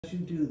As you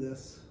do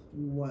this,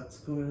 what's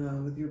going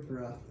on with your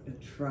breath,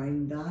 and try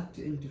not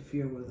to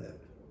interfere with it.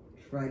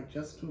 Try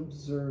just to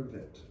observe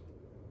it.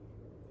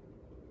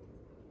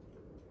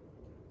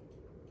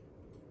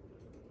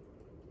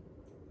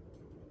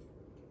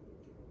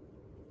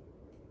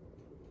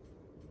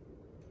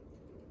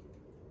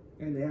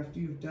 And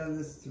after you've done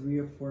this 3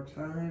 or 4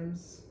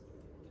 times,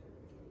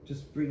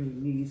 just bring your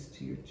knees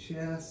to your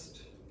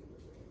chest.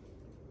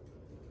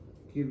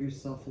 Give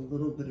yourself a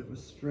little bit of a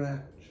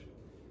stretch.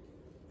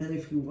 And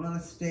if you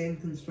want to stay in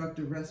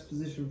constructive rest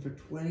position for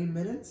 20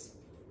 minutes,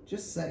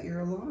 just set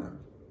your alarm.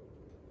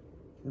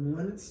 And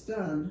when it's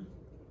done,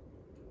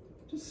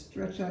 just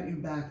stretch out your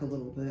back a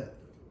little bit.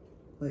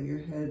 Let your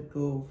head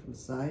go from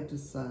side to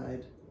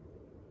side.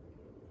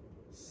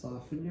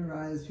 Soften your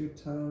eyes, your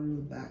tongue,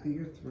 the back of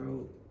your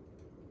throat.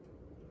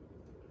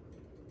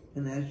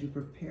 And as you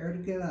prepare to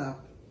get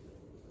up,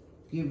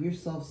 give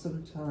yourself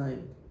some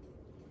time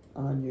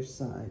on your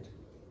side.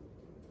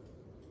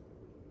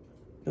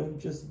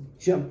 Don't just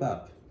jump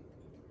up.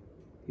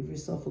 Give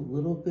yourself a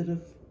little bit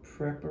of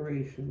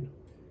preparation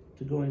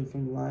to going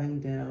from lying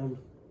down,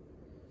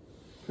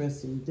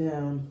 pressing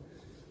down,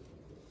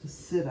 to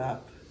sit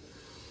up,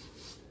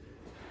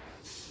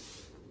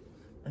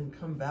 and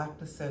come back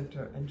to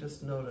center and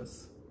just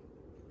notice.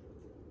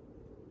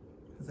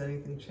 Has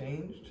anything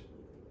changed?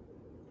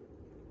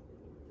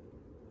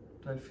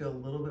 Do I feel a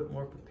little bit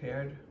more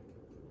prepared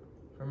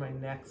for my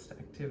next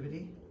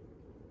activity?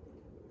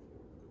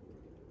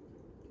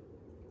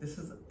 This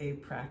is a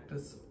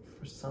practice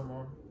for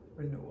summer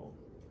renewal.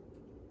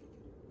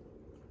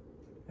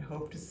 I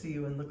hope to see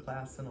you in the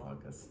class in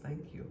August.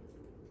 Thank you.